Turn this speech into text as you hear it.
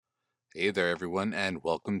Hey there, everyone, and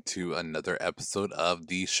welcome to another episode of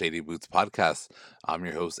the Shady Boots podcast. I'm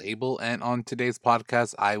your host, Abel, and on today's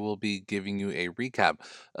podcast, I will be giving you a recap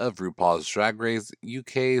of RuPaul's Drag Race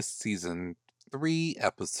UK Season 3,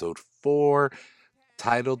 Episode 4,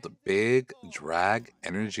 titled Big Drag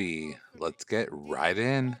Energy. Let's get right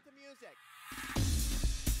in.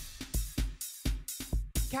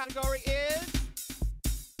 Category is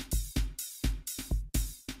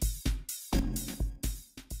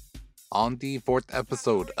On the fourth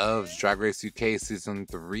episode of Drag Race UK Season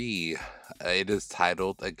 3, it is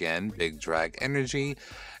titled again Big Drag Energy,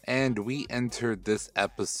 and we entered this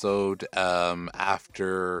episode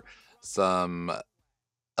after some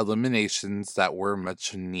eliminations that were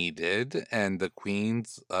much needed, and the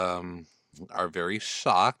queens are very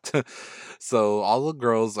shocked. So all the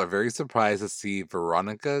girls are very surprised to see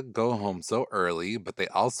Veronica go home so early, but they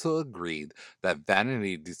also agreed that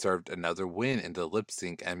Vanity deserved another win in the lip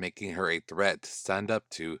sync and making her a threat to stand up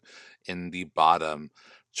to in the bottom.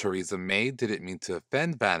 Theresa May didn't mean to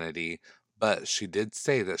offend Vanity, but she did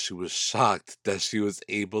say that she was shocked that she was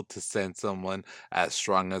able to send someone as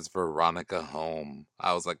strong as Veronica home.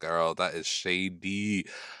 I was like, girl, that is shady.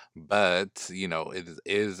 But, it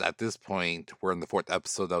is at this point, we're in the fourth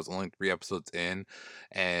episode. That was only 3 episodes in.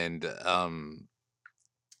 And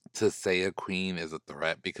to say a queen is a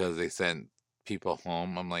threat because they sent people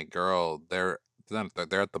home, I'm like, girl, they're at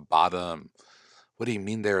the bottom. What do you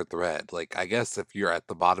mean they're a threat? Like, I guess if you're at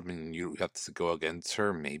the bottom and you have to go against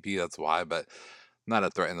her, maybe that's why, but not a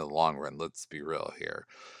threat in the long run. Let's be real here.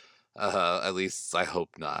 At least I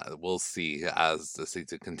hope not. We'll see as the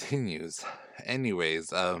season continues.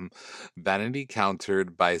 Anyways, Vanity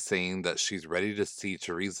countered by saying that she's ready to see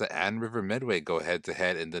Teresa and River Midway go head to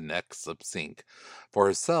head in the next lip sync. For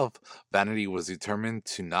herself, Vanity was determined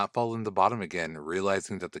to not fall in the bottom again,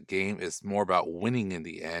 realizing that the game is more about winning in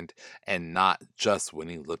the end and not just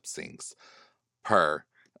winning lip syncs. Per.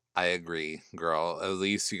 I agree, girl. At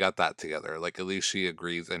least you got that together. Like, at least she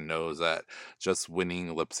agrees and knows that just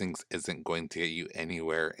winning lip syncs isn't going to get you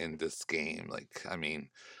anywhere in this game. Like, I mean,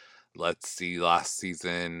 let's see, last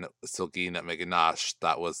season, Silky Nutmeg Ganache,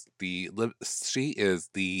 that was she is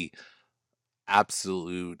the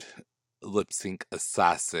absolute lip sync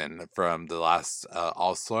assassin from the last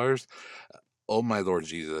All Stars. Oh my Lord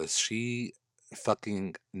Jesus, she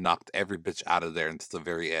fucking knocked every bitch out of there until the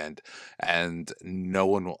very end, and no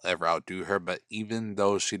one will ever outdo her. But even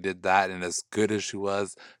though she did that, and as good as she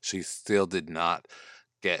was, she still did not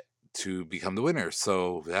get to become the winner.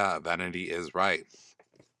 So yeah, Vanity is right.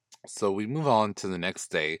 So we move on to the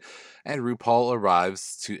next day, and RuPaul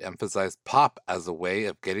arrives to emphasize pop as a way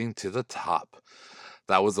of getting to the top.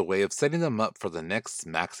 That was a way of setting them up for the next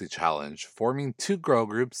Maxi Challenge, forming two girl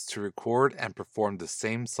groups to record and perform the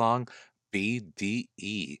same song,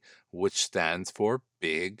 BDE, which stands for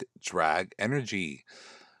Big Drag Energy.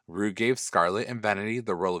 Rue gave Scarlett and Vanity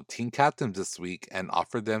the role of team captains this week and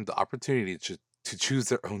offered them the opportunity to choose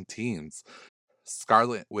their own teams.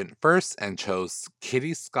 Scarlett went first and chose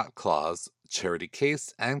Kitty Scott Claus, Charity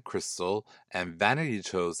Case, and Crystal, and Vanity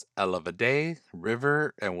chose Ella Vaday,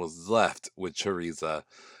 River, and was left with Teresa.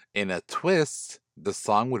 In a twist, the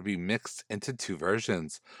song would be mixed into two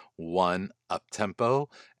versions, one up-tempo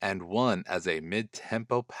and one as a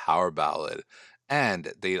mid-tempo power ballad,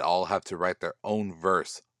 and they'd all have to write their own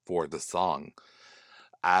verse for the song.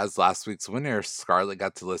 As last week's winner, Scarlett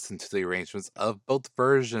got to listen to the arrangements of both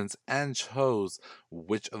versions and chose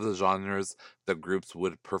which of the genres the groups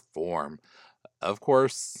would perform. Of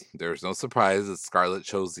course, there's no surprise that Scarlett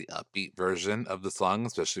chose the upbeat version of the song,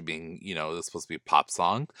 especially being, this supposed to be a pop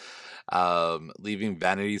song, leaving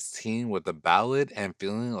Vanity's team with a ballad and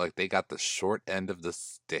feeling like they got the short end of the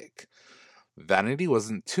stick. Vanity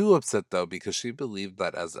wasn't too upset though because she believed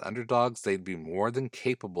that as underdogs they'd be more than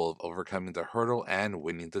capable of overcoming the hurdle and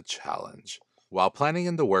winning the challenge. While planning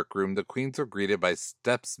in the workroom, the queens were greeted by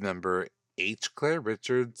Steps member H. Claire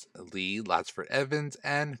Richards, Lee Latchford Evans,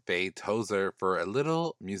 and Faye Tozer for a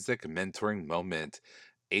little music mentoring moment.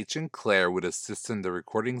 H and Claire would assist in the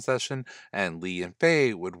recording session, and Lee and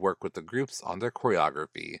Faye would work with the groups on their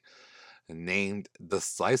choreography. Named the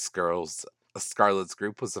Slice Girls, Scarlett's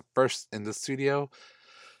group was the first in the studio.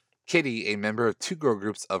 Kitty, a member of two girl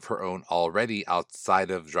groups of her own already outside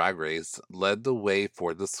of Drag Race, led the way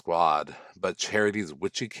for the squad, but Charity's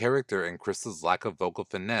witchy character and Crystal's lack of vocal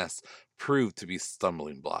finesse proved to be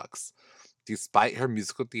stumbling blocks. Despite her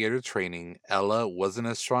musical theater training, Ella wasn't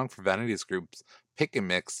as strong for Vanity's group's pick and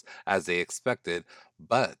mix as they expected,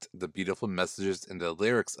 but the beautiful messages in the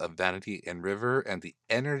lyrics of Vanity and River and the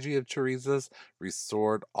energy of Teresa's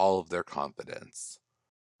restored all of their confidence.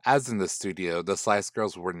 As in the studio, the Slice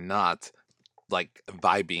Girls were not like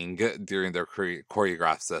vibing during their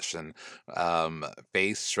choreograph session.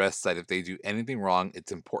 Faye stressed that if they do anything wrong,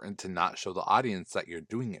 it's important to not show the audience that you're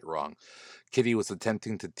doing it wrong. Kitty was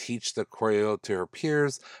attempting to teach the choreo to her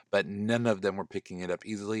peers, but none of them were picking it up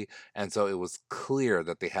easily, and so it was clear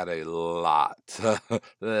that they had a lot,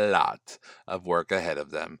 lot of work ahead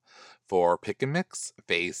of them. For Pick and Mix,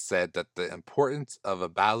 Faye said that the importance of a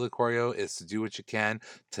ballad choreo is to do what you can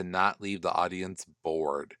to not leave the audience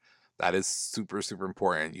bored. That is super, super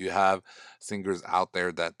important. You have singers out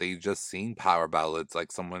there that they just sing power ballads,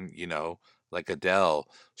 like someone, like Adele.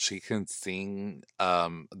 She can sing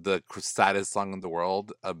the saddest song in the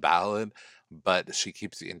world, a ballad, but she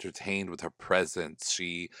keeps you entertained with her presence.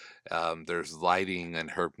 There's lighting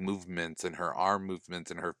and her movements and her arm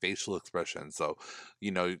movements and her facial expression. So,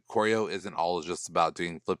 choreo isn't all just about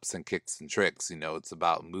doing flips and kicks and tricks. It's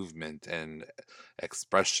about movement and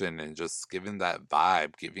expression and just giving that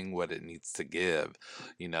vibe, giving what it needs to give.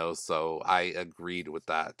 So I agreed with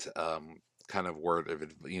that. Kind of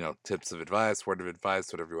tips of advice, word of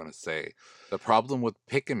advice, whatever you want to say. The problem with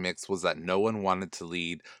Pick and Mix was that no one wanted to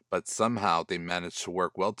lead, but somehow they managed to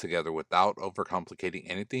work well together without overcomplicating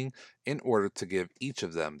anything in order to give each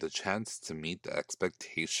of them the chance to meet the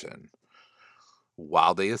expectation.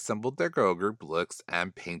 While they assembled their girl group looks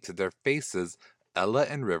and painted their faces, Ella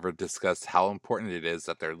and River discussed how important it is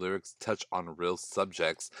that their lyrics touch on real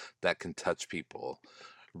subjects that can touch people.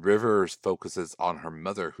 Rivers focuses on her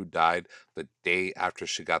mother who died the day after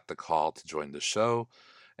she got the call to join the show.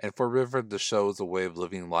 And for River, the show is a way of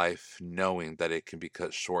living life knowing that it can be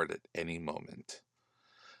cut short at any moment.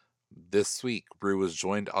 This week, Rue was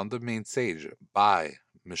joined on the main stage by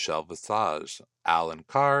Michelle Visage, Alan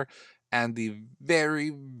Carr, and the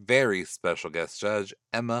very, very special guest judge,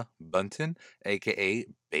 Emma Bunton, aka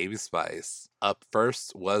Baby Spice. Up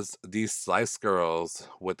first was the Slice Girls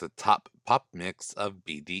with the top pop mix of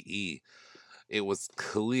BDE. It was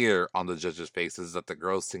clear on the judges' faces that the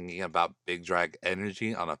girls singing about big drag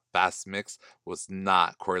energy on a fast mix was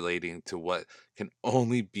not correlating to what can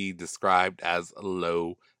only be described as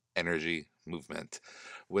low energy movement.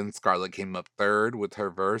 When Scarlett came up third with her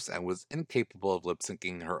verse and was incapable of lip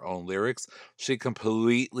syncing her own lyrics, she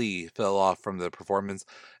completely fell off from the performance,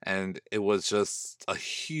 and it was just a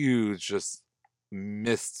huge, just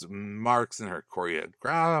missed marks in her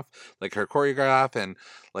choreograph, and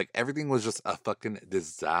like everything was just a fucking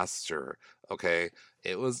disaster. Okay,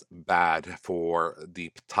 it was bad for the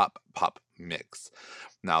top pop mix.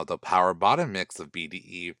 Now, the power bottom mix of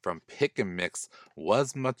BDE from Pick and Mix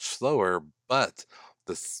was much slower, but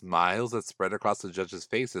the smiles that spread across the judges'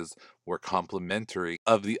 faces were complimentary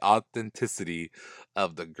of the authenticity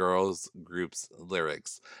of the girls' group's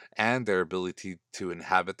lyrics and their ability to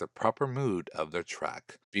inhabit the proper mood of their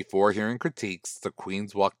track. Before hearing critiques, the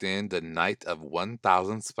queens walked in the night of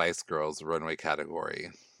 1000 Spice Girls runway category.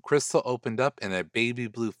 Crystal opened up in a baby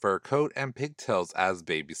blue fur coat and pigtails as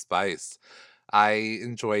Baby Spice. I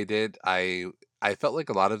enjoyed it. I felt like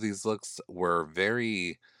a lot of these looks were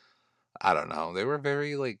very, I don't know, they were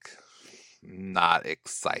very like not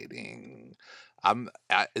exciting. And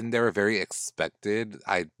they were very expected.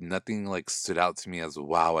 I Nothing like stood out to me as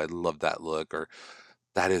wow, I love that look, or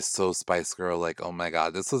that is so Spice Girl. Like, oh my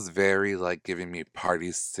god, this was very like giving me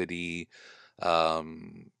Party City.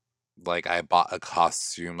 Um, like I bought a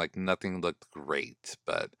costume. Like nothing looked great,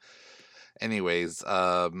 but anyways,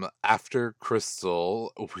 after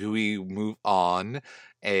Crystal, we move on,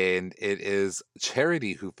 and it is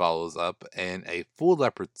Charity who follows up in a full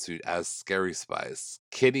leopard suit as Scary Spice.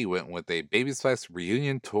 Kitty went with a Baby Spice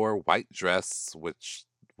reunion tour white dress, which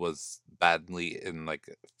was badly and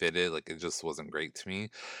like fitted, like it just wasn't great to me.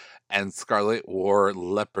 And Scarlett wore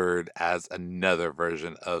leopard as another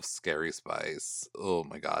version of Scary Spice. Oh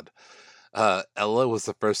my god. Ella was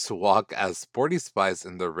the first to walk as Sporty Spice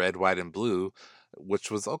in the red, white, and blue, which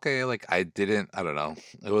was okay. Like I don't know.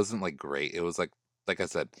 It wasn't like great. It was like I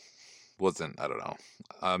said, wasn't, I don't know.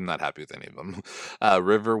 I'm not happy with any of them.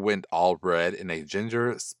 River went all red in a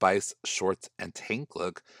ginger spice shorts and tank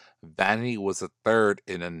look. Vanity was a third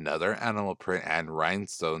in another animal print and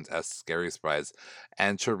rhinestones as Scary Spice,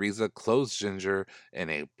 and Teresa closed ginger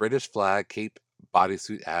in a British flag cape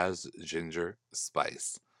bodysuit as Ginger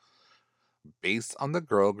Spice. Based on the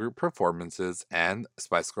girl group performances and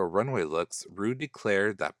Spice Girl runway looks, Rue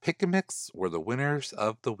declared that Pick and Mix were the winners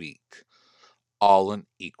of the week, all in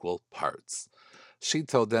equal parts. She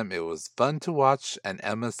told them it was fun to watch, and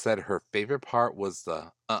Emma said her favorite part was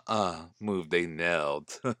the move they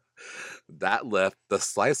nailed. That left the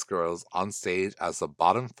Slice Girls on stage as the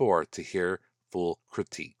bottom four to hear insightful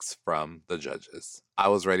critiques from the judges. I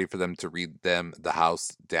was ready for them to read them the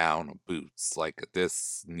house down boots. Like,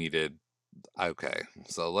 this needed. Okay,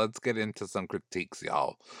 so let's get into some critiques,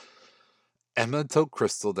 y'all. Emma told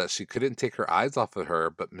Crystal that she couldn't take her eyes off of her,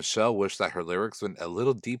 but Michelle wished that her lyrics went a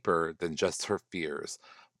little deeper than just her fears.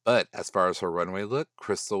 But as far as her runway look,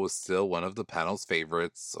 Crystal was still one of the panel's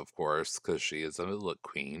favorites, of course, because she is a look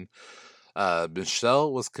queen.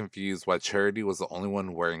 Michelle was confused why Charity was the only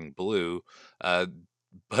one wearing blue, uh,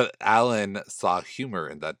 but Alan saw humor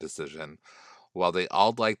in that decision. While they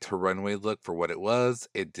all liked her runway look for what it was,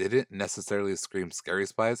 it didn't necessarily scream Scary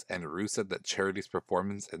Spice, and Rue said that Charity's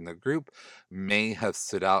performance in the group may have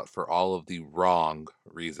stood out for all of the wrong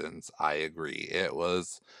reasons. I agree.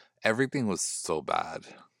 Everything was so bad.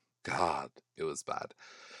 God, it was bad.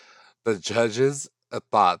 The judges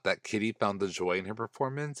thought that Kitty found the joy in her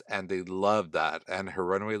performance, and they loved that. And her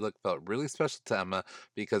runway look felt really special to Emma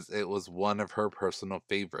because it was one of her personal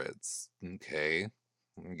favorites. Okay,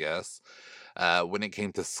 I guess. When it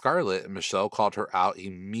came to Scarlett, Michelle called her out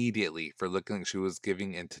immediately for looking like she was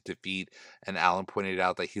giving into defeat, and Alan pointed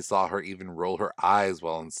out that he saw her even roll her eyes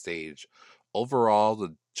while on stage. Overall,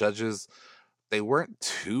 the judges, they weren't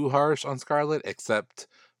too harsh on Scarlett, except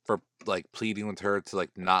for like pleading with her to like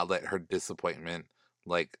not let her disappointment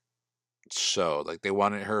like show. Like, they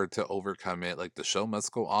wanted her to overcome it. Like, the show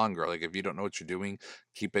must go on, girl. Like, if you don't know what you're doing,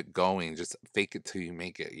 keep it going. Just fake it till you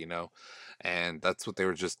make it, you know? And that's what they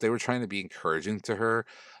were trying to be encouraging to her,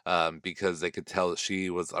 because they could tell that she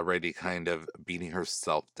was already kind of beating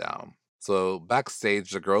herself down. So backstage,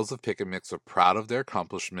 the girls of Pick and Mix were proud of their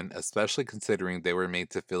accomplishment, especially considering they were made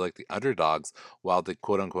to feel like the underdogs, while the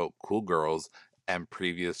quote-unquote cool girls and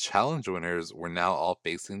previous challenge winners were now all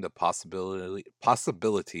facing the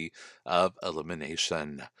possibility of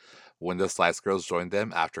elimination. When the Slice Girls joined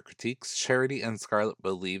them after critiques, Charity and Scarlett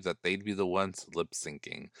believed that they'd be the ones lip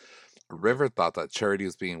syncing. River thought that Charity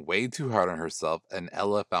was being way too hard on herself, and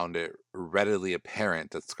Ella found it readily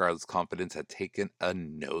apparent that Scarlett's confidence had taken a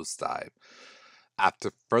nosedive.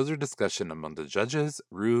 After further discussion among the judges,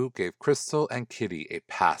 Rue gave Crystal and Kitty a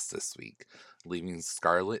pass this week, leaving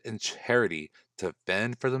Scarlett and Charity to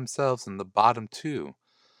fend for themselves in the bottom two.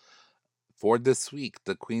 For this week,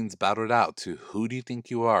 the queens battled out to Who Do You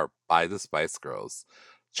Think You Are by the Spice Girls.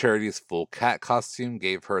 Charity's full cat costume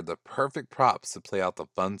gave her the perfect props to play out the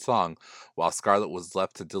fun song, while Scarlett was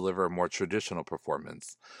left to deliver a more traditional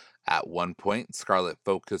performance. At one point, Scarlett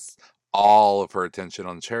focused all of her attention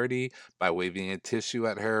on Charity by waving a tissue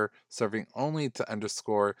at her, serving only to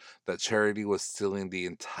underscore that Charity was stealing the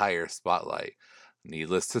entire spotlight.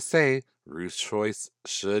 Needless to say, Ruth's choice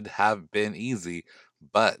should have been easy,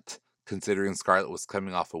 but considering Scarlett was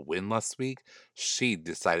coming off a win last week, she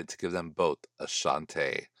decided to give them both a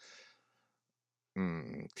Shantae.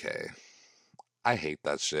 Okay. I hate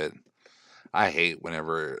that shit. I hate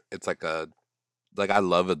whenever it's I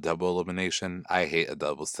love a double elimination. I hate a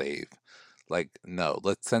double save. Like, no,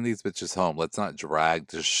 let's send these bitches home. Let's not drag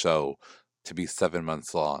this show to be 7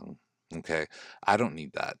 months long. Okay. I don't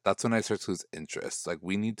need that. That's when I start to lose interest. Like,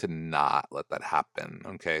 we need to not let that happen.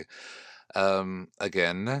 Okay.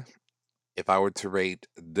 Again, if I were to rate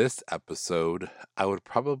this episode, I would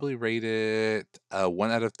probably rate it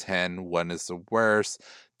 1 out of 10. 1 is the worst,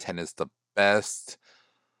 10 is the best.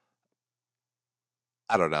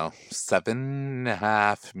 I don't know,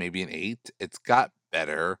 7.5, maybe an 8. It's got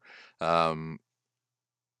better. Um,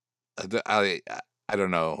 I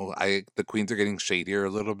don't know. The queens are getting shadier a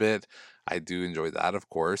little bit. I do enjoy that, of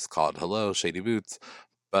course. Called Hello, Shady Boots.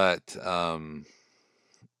 But I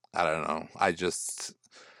don't know.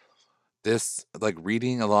 This, like,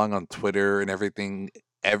 reading along on Twitter and everything,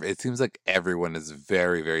 it seems like everyone is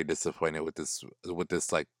very, very disappointed with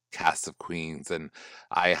this like cast of queens, and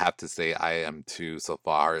I have to say I am too, so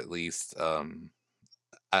far at least.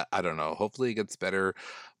 I don't know. Hopefully it gets better,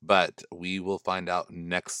 but we will find out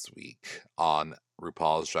next week on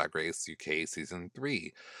RuPaul's Drag Race UK Season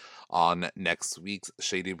 3. On next week's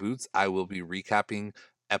Shady Boots, I will be recapping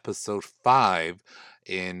episode 5,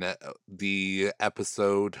 in the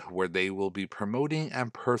episode where they will be promoting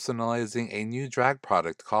and personalizing a new drag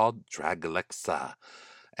product called Drag Alexa.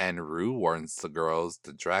 And Rue warns the girls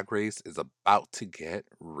the drag race is about to get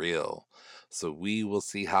real. So we will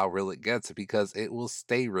see how real it gets, because it will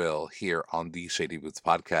stay real here on the Shady Boots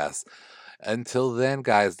podcast. Until then,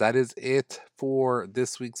 guys, that is it for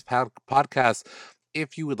this week's podcast.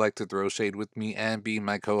 If you would like to throw shade with me and be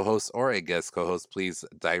my co-host or a guest co-host, please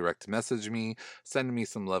direct message me. Send me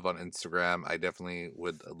some love on Instagram. I definitely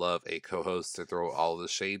would love a co-host to throw all the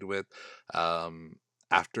shade with.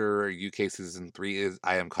 after UK season 3 is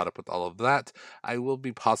I am caught up with all of that, I will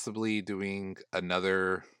be possibly doing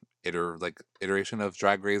another iteration of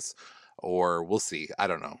Drag Race, or we'll see. I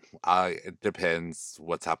don't know. It depends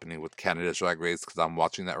what's happening with Canada's Drag Race because I'm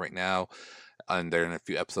watching that right now, and they're in a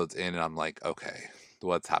few episodes in, and I'm like, okay,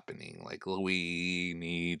 what's happening? Like, we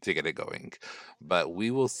need to get it going, but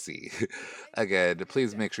we will see. Again,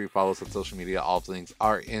 please make sure you follow us on social media. All the links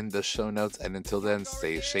are in the show notes, and until then,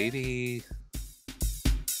 stay shady.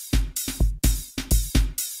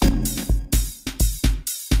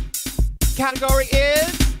 Category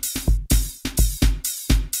is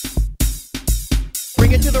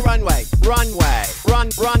bring it to the runway, runway,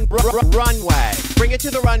 runway. Bring it to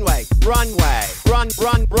the runway, runway,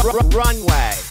 runway.